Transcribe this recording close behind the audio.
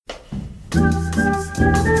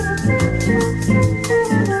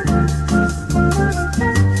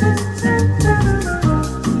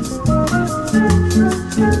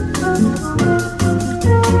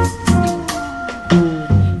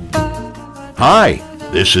Hi,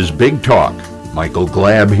 this is Big Talk. Michael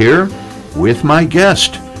Glab here with my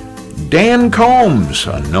guest, Dan Combs,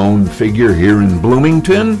 a known figure here in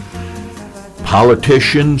Bloomington,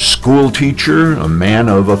 politician, school teacher, a man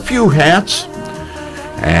of a few hats,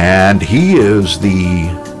 and he is the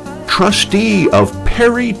trustee of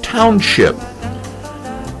Perry Township.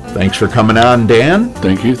 Thanks for coming on, Dan.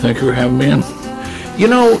 Thank you. Thank you for having me in. You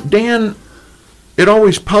know, Dan, it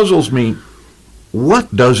always puzzles me,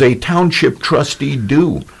 what does a township trustee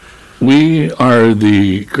do? We are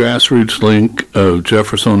the grassroots link of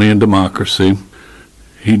Jeffersonian democracy.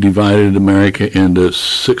 He divided America into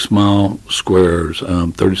 6-mile squares,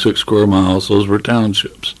 36 square miles. Those were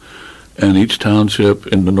townships. And each township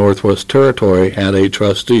in the Northwest Territory had a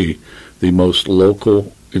trustee, the most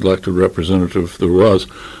local elected representative there was.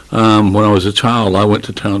 When I was a child, I went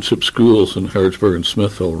to township schools in Harrodsburg and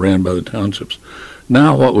Smithville, ran by the townships.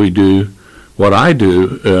 Now what I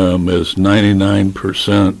do is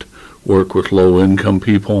 99% work with low-income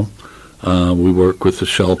people. We work with the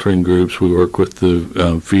sheltering groups. We work with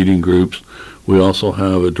the feeding groups. We also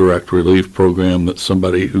have a direct relief program that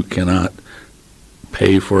somebody who cannot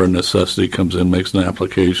pay for a necessity comes in, makes an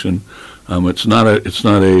application. It's not a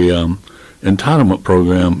entitlement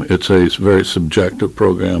program. It's a very subjective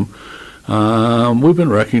program. We've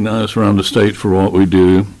been recognized around the state for what we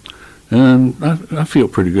do, and I feel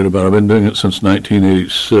pretty good about it. I've been doing it since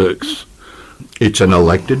 1986. It's an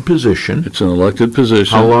elected position. It's an elected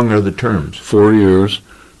position. How long are the terms? 4 years.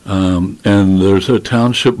 And there's a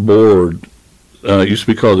township board. It used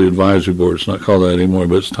to be called the advisory board. It's not called that anymore,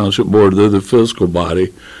 but it's township board. They're the fiscal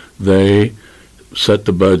body. They set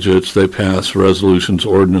the budgets. They pass resolutions,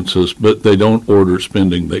 ordinances, but they don't order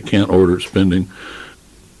spending. They can't order spending.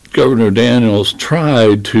 Governor Daniels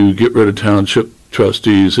tried to get rid of township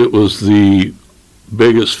trustees. It was the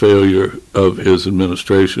biggest failure of his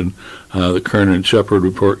administration. The Kerner and Shepard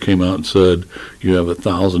report came out and said you have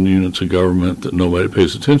 1,000 units of government that nobody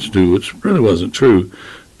pays attention to, which really wasn't true.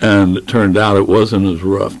 And it turned out it wasn't as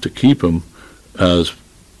rough to keep them as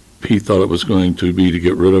he thought it was going to be to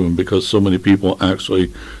get rid of them, because so many people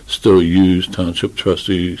actually still use township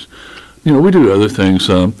trustees. You know, we do other things.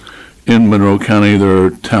 In Monroe County, there are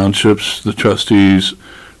townships, the trustees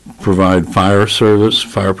provide fire service,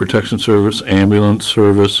 fire protection service, ambulance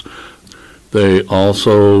service. We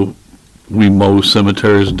mow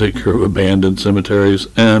cemeteries and take care of abandoned cemeteries,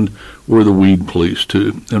 and we're the weed police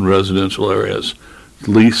too in residential areas.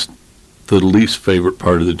 The least favorite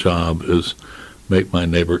part of the job is make my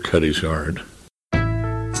neighbor cut his yard.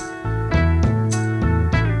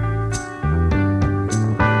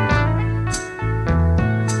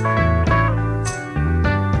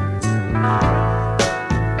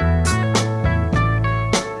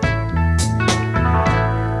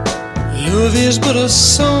 Love is but a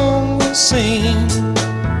song we sing,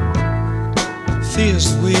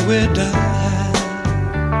 fears the way we die.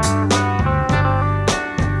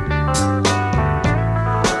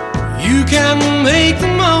 You can make the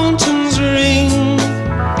mountains ring,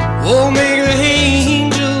 or make the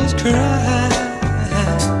angels cry.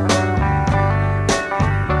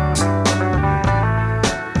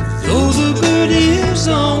 Though the bird is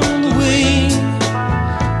on the wing,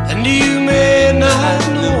 and you may not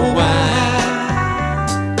know why.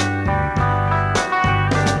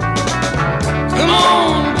 Come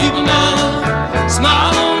on, people now,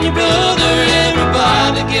 smile on your brother,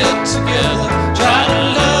 everybody get together, try to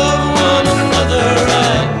love one another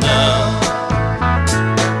right now.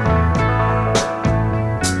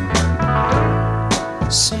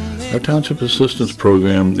 Our Township Assistance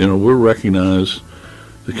Program, we're recognized.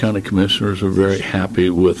 The county commissioners are very happy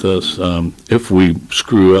with us. If we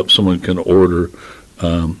screw up, someone can order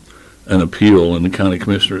an appeal, and the county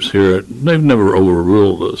commissioners hear it. They've never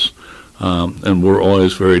overruled us, and we're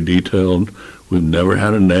always very detailed. We've never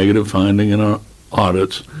had a negative finding in our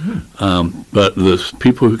audits, but the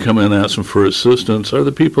people who come in asking for assistance are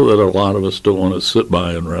the people that a lot of us don't want to sit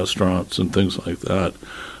by in restaurants and things like that.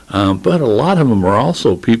 But a lot of them are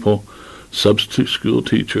also people, substitute school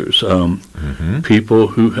teachers, people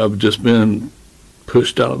who have just been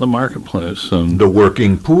pushed out of the marketplace. The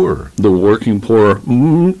working poor. The working poor,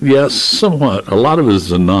 yes, somewhat. A lot of it is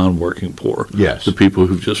the non-working poor. Yes. The people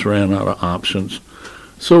who just ran out of options.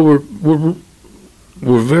 So we're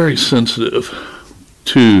very sensitive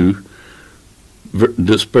to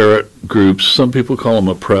disparate groups. Some people call them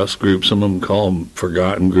oppressed groups. Some of them call them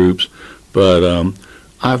forgotten groups. But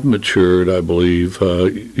I've matured, I believe.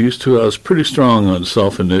 Used to, I was pretty strong on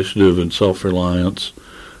self-initiative and self-reliance.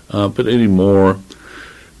 But anymore,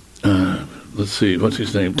 let's see, what's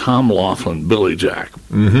his name? Tom Laughlin, Billy Jack.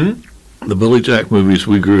 the Billy Jack movies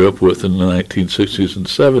we grew up with in the 1960s and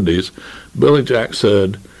 70s, Billy Jack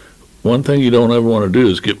said, one thing you don't ever want to do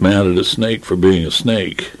is get mad at a snake for being a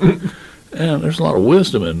snake. And there's a lot of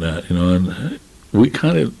wisdom in that, and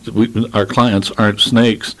our clients aren't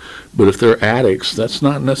snakes, but if they're addicts, that's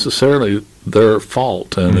not necessarily their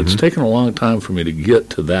fault. And it's taken a long time for me to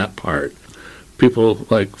get to that part. People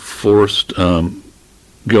like Forrest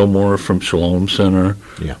Gilmore from Shalom Center,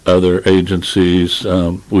 other agencies,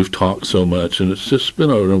 we've talked so much, and it's just been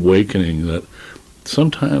an awakening that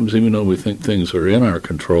sometimes, even though we think things are in our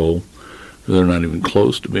control, they're not even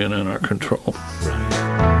close to being in our control.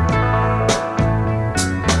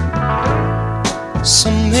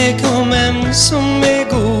 Some may come and some may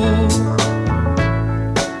go.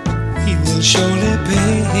 He will surely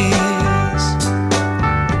pay his.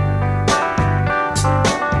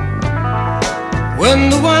 When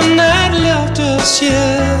the one that left us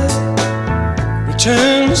here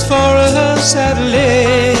returns for us at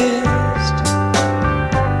last,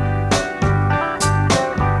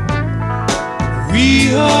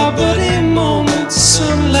 we are but a moment's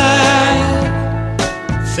sunlight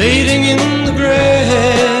fading in the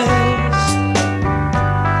grass.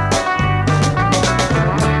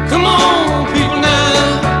 Come on, people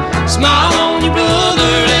now, smile on your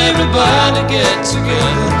brother. Everybody get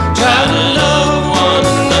together, try to love one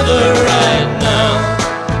another right now.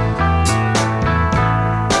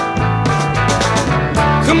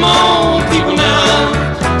 Come on, people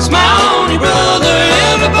now, smile on your brother.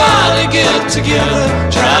 Everybody get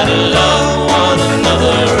together, try to love one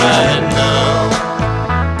another right now.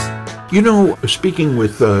 Speaking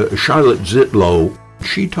with Charlotte Zitlow,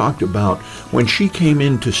 she talked about when she came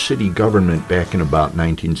into city government back in about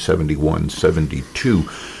 1971-72,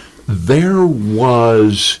 there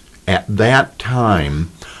was, at that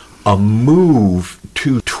time, a move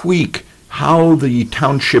to tweak how the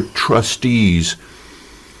township trustees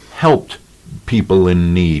helped people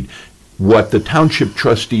in need. What the township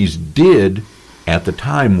trustees did at the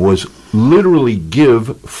time was literally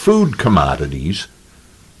give food commodities,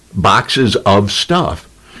 boxes of stuff,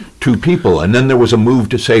 to people. And then there was a move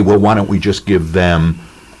to say, well, why don't we just give them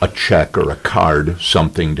a check or a card,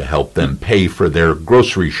 something to help them pay for their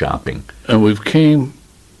grocery shopping. And we've came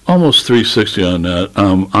almost 360 on that.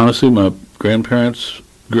 Honestly, my grandparents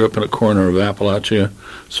grew up in a corner of Appalachia,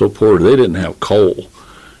 so poor they didn't have coal.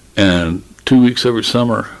 And 2 weeks every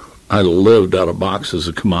summer, I lived out of boxes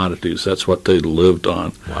of commodities. That's what they lived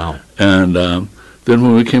on. Wow. And then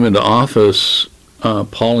when we came into office,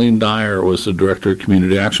 Pauline Dyer was the director of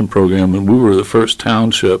Community Action Program, and we were the first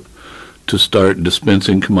township to start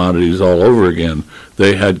dispensing commodities all over again.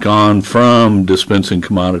 They had gone from dispensing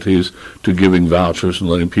commodities to giving vouchers and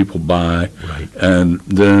letting people buy. Right. And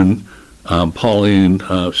then Pauline,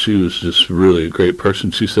 she was just really a great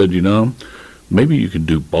person. She said, maybe you could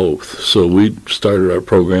do both. So we started our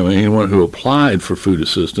program. Anyone who applied for food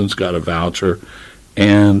assistance got a voucher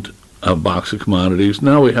and a box of commodities.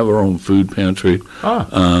 Now we have our own food pantry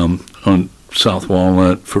on South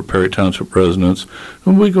Walnut for Perry Township residents,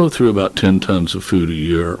 and we go through about 10 tons of food a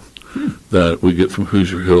year that we get from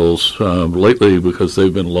Hoosier Hills. Lately, because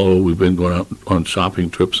they've been low, we've been going out on shopping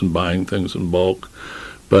trips and buying things in bulk.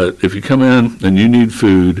 But if you come in and you need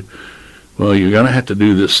food, well, you're going to have to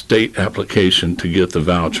do this state application to get the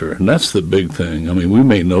voucher, and that's the big thing. I mean, we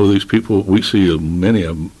may know these people. We see many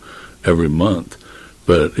of them every month.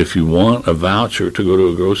 But if you want a voucher to go to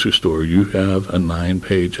a grocery store, you have a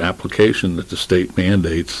 9-page application that the state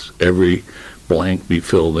mandates every blank be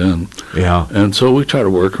filled in. Yeah. And so we try to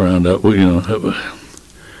work around that.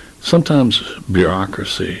 Sometimes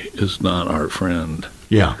bureaucracy is not our friend.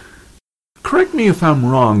 Yeah. Correct me if I'm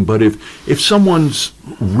wrong, but if someone's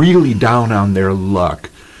really down on their luck,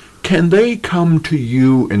 can they come to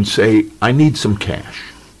you and say, I need some cash?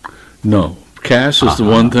 No. Cash is the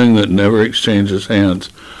one thing that never exchanges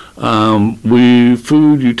hands.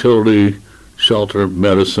 Food, utility, shelter,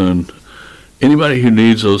 medicine, anybody who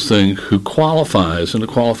needs those things, who qualifies, and the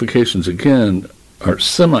qualifications, again, are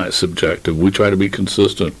semi-subjective. We try to be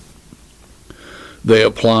consistent. They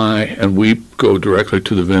apply, and we go directly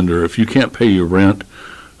to the vendor. If you can't pay your rent,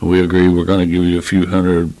 and we agree we're going to give you a few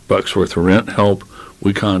 $100 worth of rent help,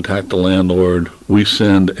 we contact the landlord. We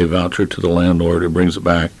send a voucher to the landlord who brings it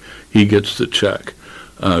back. He gets the check.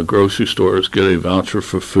 Grocery stores get a voucher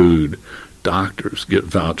for food. Doctors get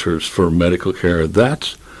vouchers for medical care.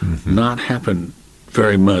 That's not happened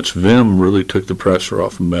very much. VIM really took the pressure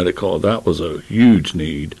off of medical. That was a huge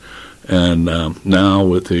need. And now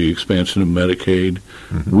with the expansion of Medicaid,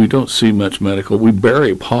 we don't see much medical. We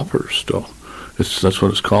bury paupers still. That's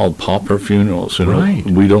what it's called, pauper funerals. Right.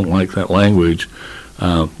 We don't like that language.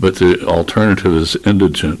 But the alternative is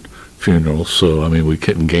indigent funerals. So, I mean, we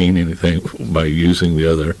couldn't gain anything by using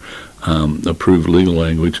the other approved legal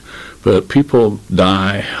language. But people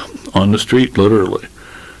die on the street, literally.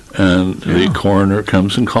 And the coroner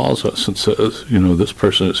comes and calls us and says, this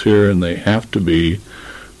person is here and they have to be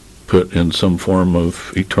put in some form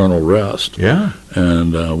of eternal rest. Yeah.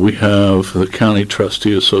 And we have the County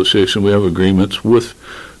Trustee Association. We have agreements with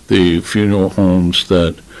the funeral homes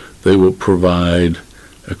that they will provide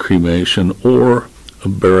a cremation or a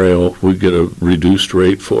burial. We get a reduced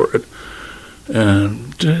rate for it.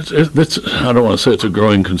 And it's I don't want to say it's a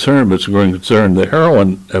growing concern, but it's a growing concern. The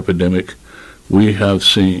heroin epidemic we have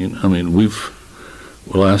seen,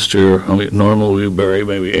 last year, normally we bury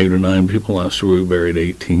maybe 8 or 9 people. Last year we buried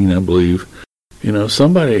 18, I believe.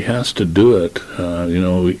 Somebody has to do it.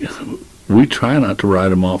 We try not to write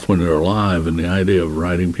them off when they're alive, and the idea of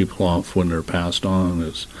writing people off when they're passed on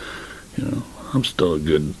is, I'm still a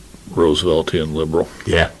good Rooseveltian liberal.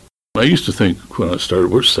 Yeah. I used to think when I started,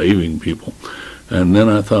 we're saving people. And then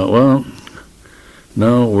I thought, well,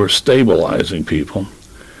 no, we're stabilizing people.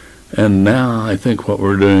 And now I think what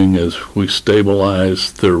we're doing is we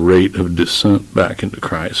stabilize their rate of descent back into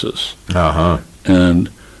crisis. Uh-huh. And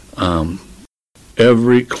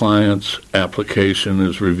every client's application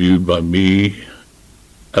is reviewed by me,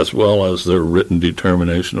 as well as their written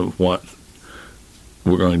determination of what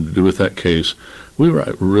we're going to do with that case. We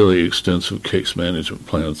write really extensive case management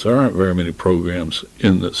plans. There aren't very many programs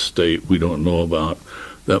in this state we don't know about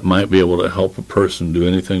that might be able to help a person do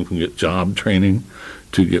anything from get job training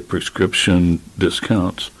to get prescription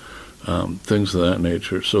discounts, things of that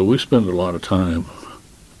nature. So we spend a lot of time,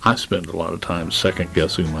 I spend a lot of time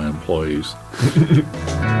second-guessing my employees.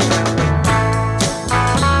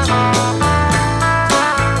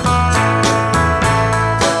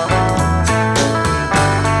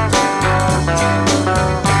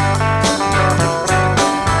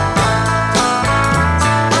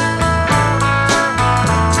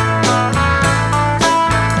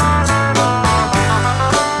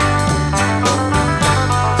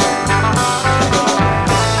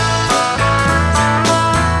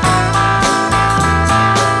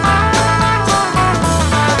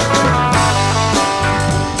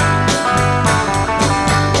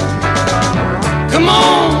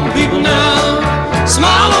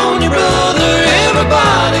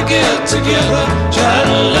 Together, try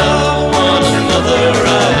to love one another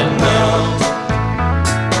right now.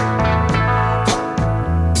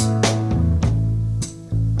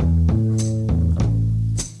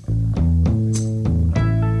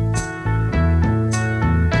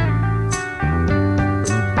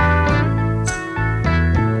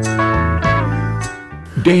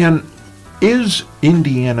 Dan, is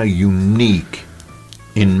Indiana unique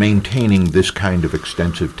in maintaining this kind of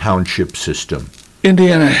extensive township system?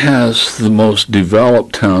 Indiana has the most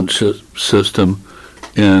developed township system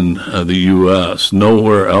in the U.S.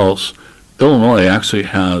 Nowhere else. Illinois actually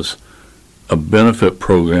has a benefit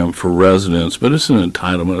program for residents, but it's an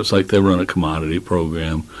entitlement. It's like they run a commodity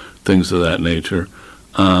program, things of that nature.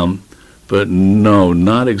 But no,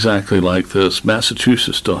 not exactly like this.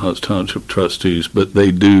 Massachusetts still has township trustees, but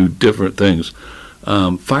they do different things.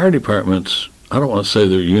 Fire departments, I don't want to say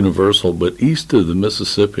they're universal, but east of the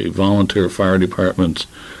Mississippi, volunteer fire departments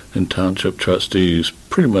and township trustees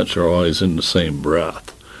pretty much are always in the same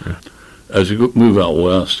breath. Yeah. As you move out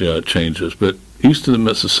west, it changes. But east of the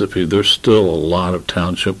Mississippi, there's still a lot of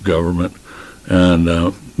township government.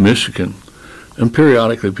 And Michigan, and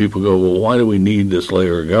periodically people go, well, why do we need this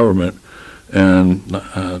layer of government? And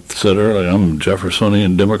I said earlier, I'm a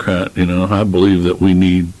Jeffersonian Democrat. I believe that we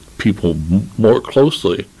need people more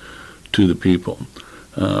closely to the people.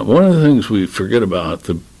 One of the things we forget about,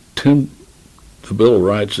 the Bill of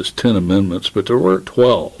Rights is 10 amendments, but there were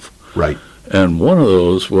 12. Right. And one of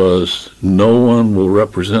those was no one will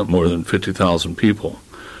represent more than 50,000 people.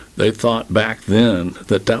 They thought back then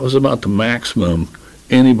that that was about the maximum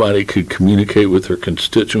anybody could communicate with their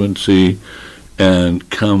constituency and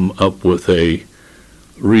come up with a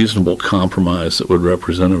reasonable compromise that would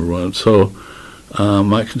represent everyone. So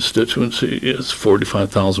my constituency is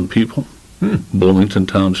 45,000 people. Bloomington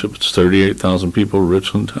Township, it's 38,000 people.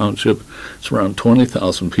 Richland Township, it's around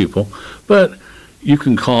 20,000 people. But you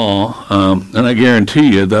can call, and I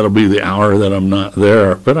guarantee you that'll be the hour that I'm not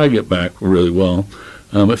there, but I get back really well.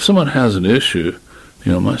 If someone has an issue,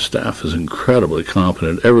 my staff is incredibly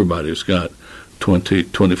competent. Everybody's got 20,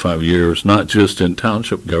 25 years, not just in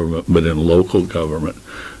township government, but in local government.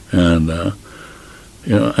 And,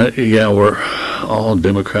 we're all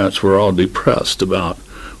Democrats. We're all depressed about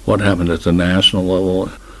what happened at the national level.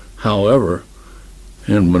 However,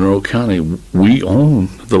 in Monroe County, we own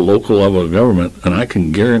the local level of government, and I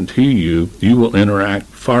can guarantee you will interact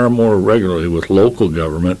far more regularly with local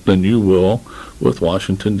government than you will with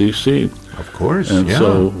Washington, D.C. Of course, And yeah.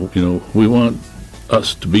 so, we want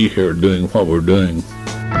us to be here doing what we're doing.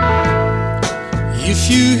 If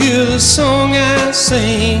you hear the song I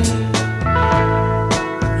sing,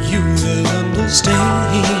 you will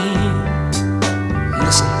understand.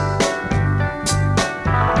 Listen.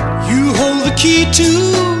 You hold the key to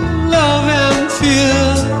love and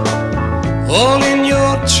fear, all in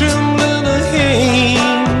your trembling hand.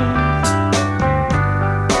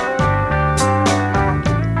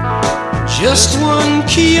 Just one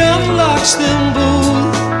key unlocks them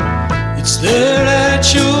both. It's there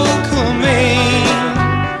at your command.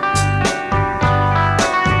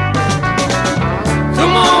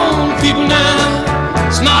 Come on, people now,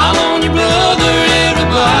 smile on your brother.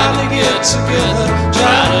 Everybody get together.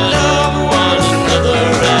 Try to love one another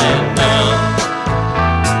right now.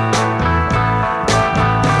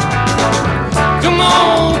 Come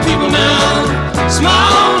on, people now,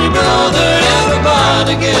 smile on your brother.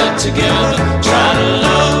 Everybody get together. Try to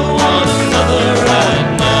love one another right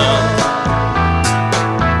now.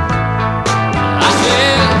 I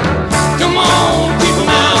said, come on, people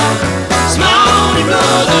now, smile on your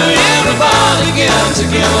brother. Everybody get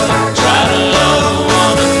together. Try to love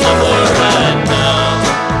one another right now.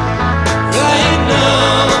 Right now.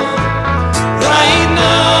 Right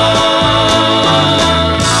now.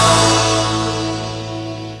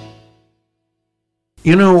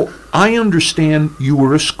 You know, I understand you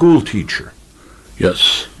were a school teacher,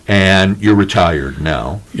 Yes, and you're retired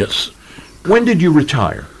now. yes. When did you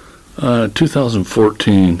retire?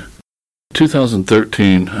 2014.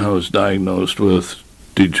 2013, I was diagnosed with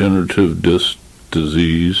degenerative disc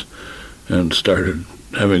disease and started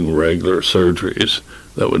having regular surgeries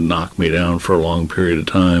that would knock me down for a long period of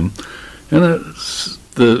time. And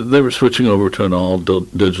they were switching over to an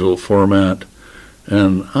all-digital format,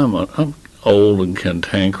 and I'm old and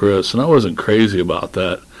cantankerous, and I wasn't crazy about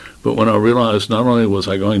that. But when I realized not only was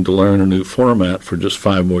I going to learn a new format for just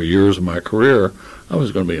 5 more years of my career, I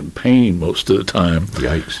was going to be in pain most of the time.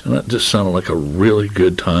 Yikes. And that just sounded like a really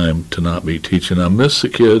good time to not be teaching. I miss the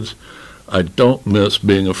kids. I don't miss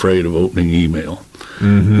being afraid of opening email.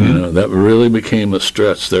 Mm-hmm. That really became a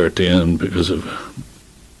stretch there at the end because of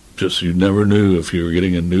just you never knew if you were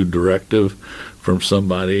getting a new directive from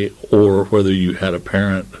somebody or whether you had a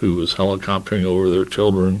parent who was helicoptering over their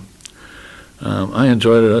children. I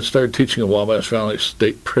enjoyed it. I started teaching at Wabash Valley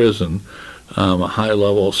State Prison, a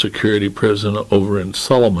high-level security prison over in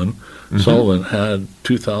Sullivan. Mm-hmm. Sullivan had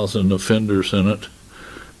 2,000 offenders in it,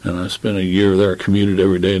 and I spent a year there, commuted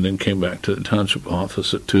every day, and then came back to the township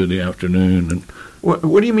office at 2 in the afternoon. And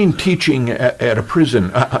What do you mean teaching at a prison?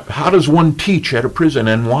 How does one teach at a prison,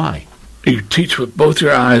 and why? you teach with both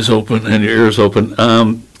your eyes open and your ears open.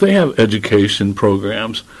 They have education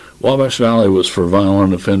programs. Wabash Valley was for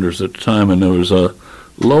violent offenders at the time, and there was a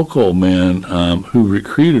local man who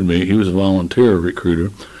recruited me. He was a volunteer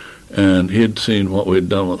recruiter, and he had seen what we had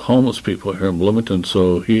done with homeless people here in Bloomington,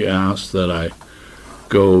 so he asked that I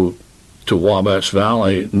go to Wabash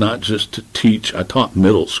Valley, not just to teach. I taught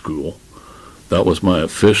middle school. That was my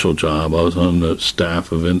official job. I was on the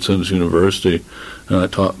staff of Vincennes University, and I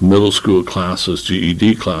taught middle school classes,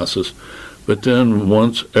 GED classes. But then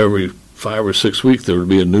once every 5 or 6 weeks, there would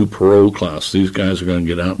be a new parole class. These guys are going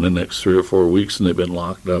to get out in the next 3 or 4 weeks, and they've been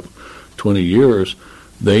locked up 20 years.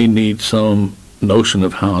 They need some notion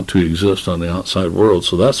of how to exist on the outside world.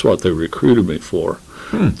 So that's what they recruited me for,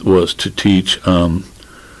 was to teach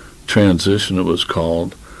transition, it was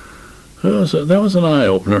called. That was an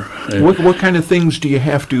eye-opener. What kind of things do you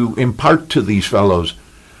have to impart to these fellows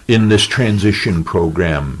in this transition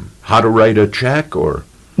program? How to write a check, or?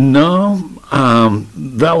 No,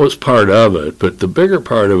 that was part of it, but the bigger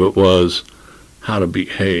part of it was how to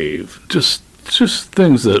behave. Just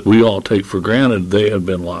things that we all take for granted. They had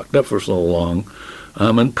been locked up for so long.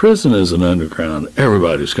 And prison is an underground.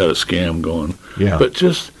 Everybody's got a scam going. Yeah. But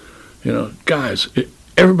just, guys,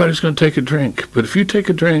 everybody's going to take a drink. But if you take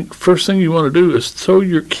a drink, first thing you want to do is throw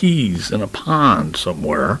your keys in a pond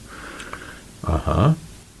somewhere. Uh-huh.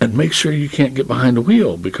 And make sure you can't get behind the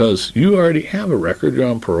wheel, because you already have a record. You're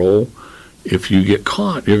on parole. If you get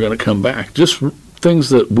caught, you're going to come back. Just things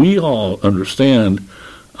that we all understand.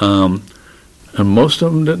 And most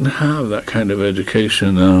of them didn't have that kind of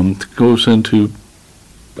education. Goes into,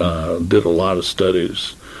 did a lot of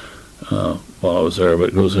studies while I was there, but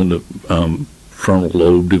it goes into frontal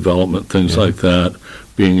lobe development, things like that,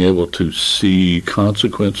 being able to see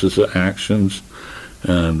consequences of actions.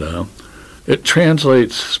 And it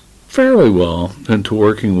translates fairly well into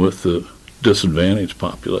working with the disadvantaged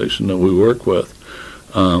population that we work with.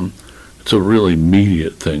 It's a really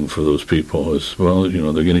immediate thing for those people. Is, well,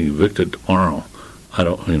 they're getting evicted tomorrow. I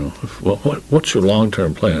don't, what's your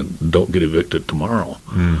long-term plan? Don't get evicted tomorrow.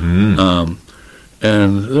 Mm-hmm.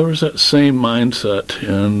 And there was that same mindset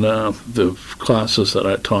in the classes that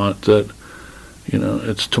I taught that,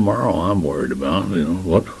 it's tomorrow I'm worried about.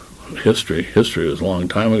 What history? History was a long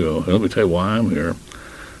time ago. Let me tell you why I'm here.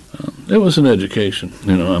 It was an education.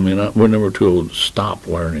 We're never too old to stop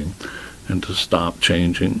learning and to stop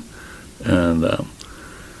changing. And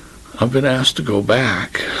I've been asked to go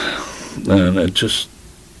back, and it just,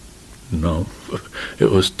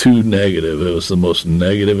 it was too negative. It was the most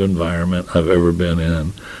negative environment I've ever been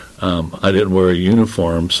in. I didn't wear a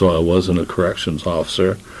uniform, so I wasn't a corrections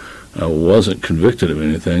officer. I wasn't convicted of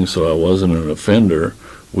anything, so I wasn't an offender.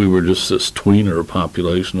 We were just this tweener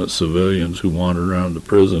population of civilians who wandered around the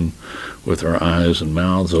prison with our eyes and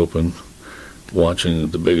mouths open, watching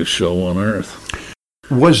the biggest show on earth.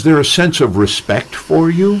 Was there a sense of respect for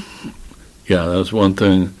you? Yeah, that was one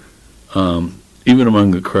thing. Even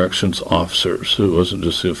among the corrections officers, it wasn't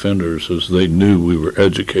just the offenders, as they knew we were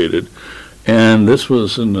educated. And this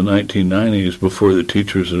was in the 1990s, before the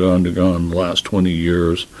teachers had undergone the last 20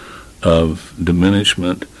 years of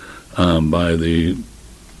diminishment by the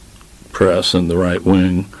press and the right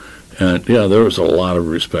wing. And yeah, there was a lot of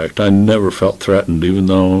respect. I never felt threatened, even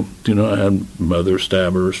though, I had mother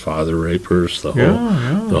stabbers, father rapers,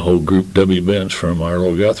 the whole group W bench from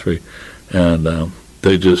Arlo Guthrie. And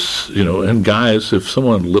they just, and guys, if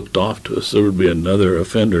someone lipped off to us, there would be another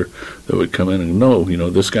offender that would come in and no,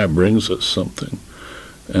 this guy brings us something.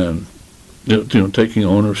 And, taking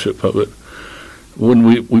ownership of it. When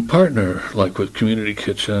we partner, like with Community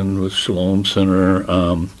Kitchen, with Shalom Center,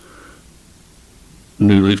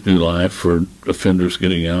 New Leaf, New Life for offenders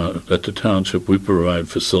getting out. At the township, we provide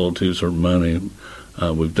facilities or money.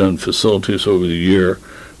 We've done facilities over the year,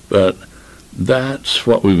 but that's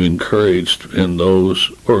what we've encouraged in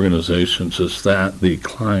those organizations, is that the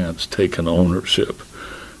clients take an ownership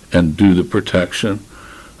and do the protection.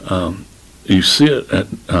 You see it at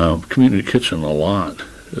Community Kitchen a lot.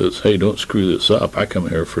 It's, hey, don't screw this up. I come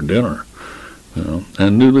here for dinner.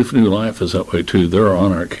 And New Leaf, New Life is that way too. They're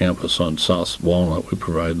on our campus on South Walnut. We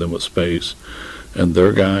provide them with space, and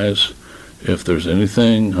their guys, if there's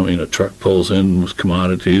anything, a truck pulls in with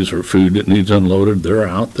commodities or food that needs unloaded, they're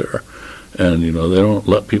out there. And, they don't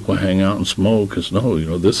let people hang out and smoke, because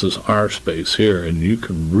this is our space here, and you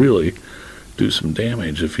can really do some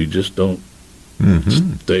damage if you just don't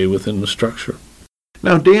stay within the structure.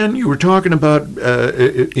 Now, Dan, you were talking about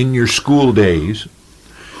in your school days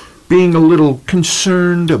being a little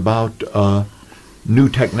concerned about new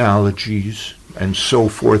technologies and so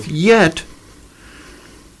forth. Yet,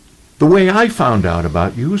 the way I found out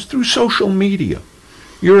about you is through social media.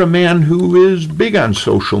 You're a man who is big on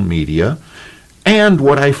social media, and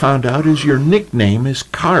what I found out is your nickname is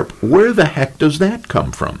Carp. Where the heck does that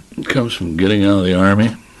come from? It comes from getting out of the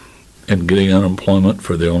Army and getting unemployment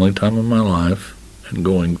for the only time in my life and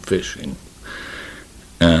going fishing.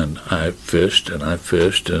 And I fished, and that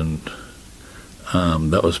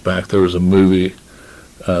was back, there was a movie,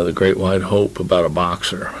 The Great White Hope, about a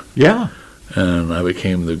boxer. Yeah. And I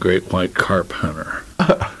became the Great White Carp Hunter.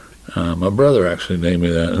 My brother actually named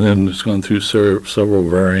me that, and then it's gone through several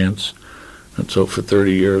variants. And so for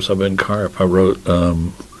 30 years I've been Carp. I wrote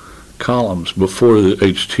columns before the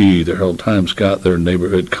HT, the Herald Times, got their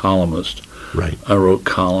neighborhood columnist. Right. I wrote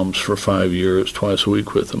columns for 5 years, twice a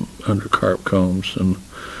week with them under Carp Combs, and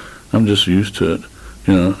I'm just used to it.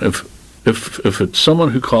 If it's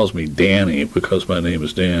someone who calls me Danny because my name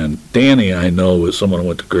is Dan, Danny I know is someone I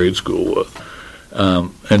went to grade school with.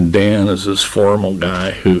 And Dan is this formal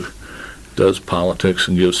guy who does politics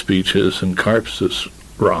and gives speeches, and Carp's this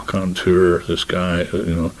raconteur, this guy,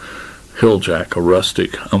 hilljack, a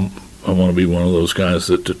rustic. I want to be one of those guys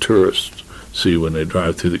that the tourists see when they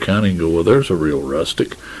drive through the county and go, well, there's a real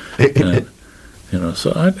rustic. And,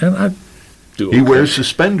 so I do okay. He wears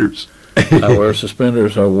suspenders. I wear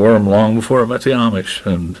suspenders. I wore them long before I met the Amish,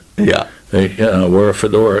 and I wear a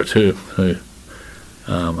fedora too.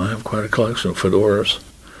 I have quite a collection of fedoras.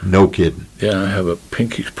 No kidding. Yeah, I have a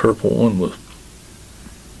pinkish purple one with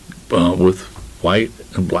white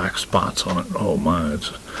and black spots on it. Oh my,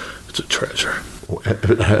 it's a treasure.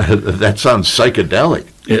 That sounds psychedelic.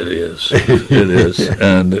 It is. It is.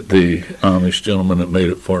 And the Amish gentleman that made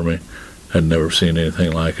it for me had never seen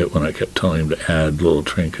anything like it when I kept telling him to add little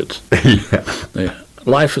trinkets. Yeah.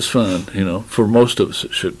 Life is fun, for most of us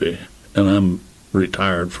it should be. And I'm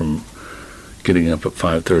retired from getting up at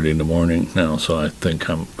 5:30 in the morning now, so I think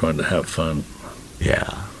I'm going to have fun.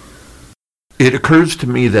 Yeah. It occurs to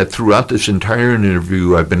me that throughout this entire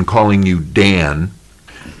interview, I've been calling you Dan.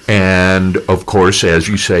 And, of course, as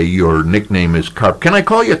you say, your nickname is Carp. Can I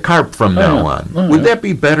call you Carp from now on? Would that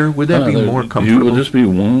be better? Would that be more comfortable? You will just be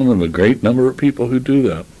one of a great number of people who do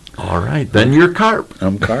that. All right. Then you're Carp.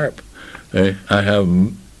 I'm Carp. I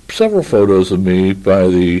have several photos of me by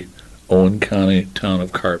the Owen County Town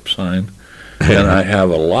of Carp sign. And I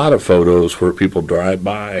have a lot of photos where people drive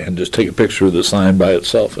by and just take a picture of the sign by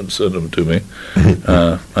itself and send them to me.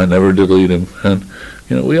 I never delete them. And,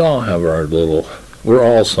 we all have our little... We're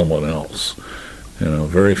all someone else.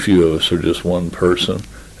 Very few of us are just one person.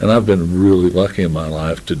 And I've been really lucky in my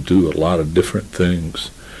life to do a lot of different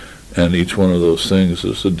things. And each one of those things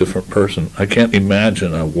is a different person. I can't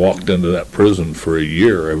imagine I walked into that prison for a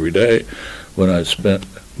year every day when I spent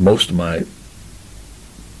most of my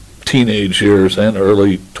teenage years and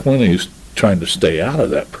early 20s trying to stay out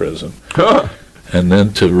of that prison. And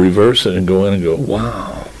then to reverse it and go in and go,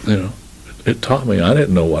 wow, it taught me. I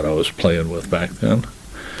didn't know what I was playing with back then.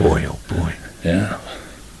 Boy, oh boy. Yeah.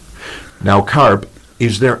 Now, Carp,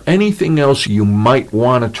 is there anything else you might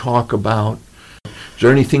want to talk about? Is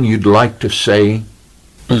there anything you'd like to say?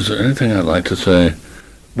 Is there anything I'd like to say?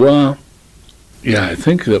 Well, yeah, I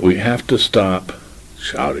think that we have to stop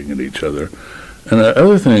shouting at each other. And the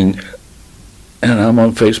other thing, and I'm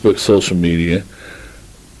on Facebook, social media,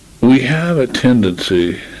 we have a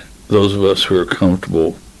tendency, those of us who are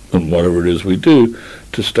comfortable in whatever it is we do,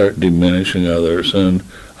 to start diminishing others. And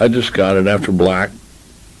I just got it after Black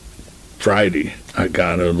Friday. I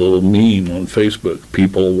got a little meme on Facebook,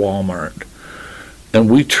 people of Walmart. And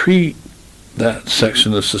we treat that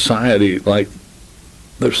section of society like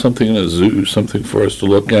there's something in a zoo, something for us to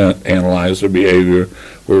look at, analyze their behavior.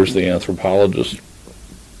 Where's the anthropologist?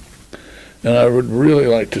 And I would really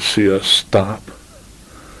like to see us stop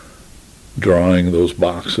drawing those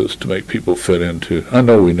boxes to make people fit into. I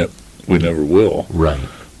know we never will. Right.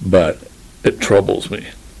 But it troubles me.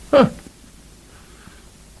 Huh.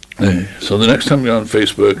 So the next time you're on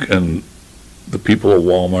Facebook and the people of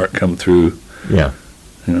Walmart come through, yeah,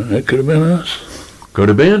 it could have been us. Could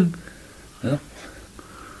have been. Yeah.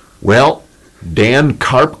 Well, Dan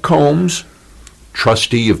Carp Combs,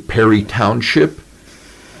 trustee of Perry Township,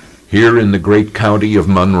 here in the great county of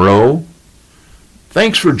Monroe.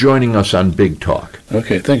 Thanks for joining us on Big Talk.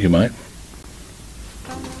 Okay, thank you, Mike.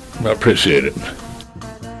 I appreciate it.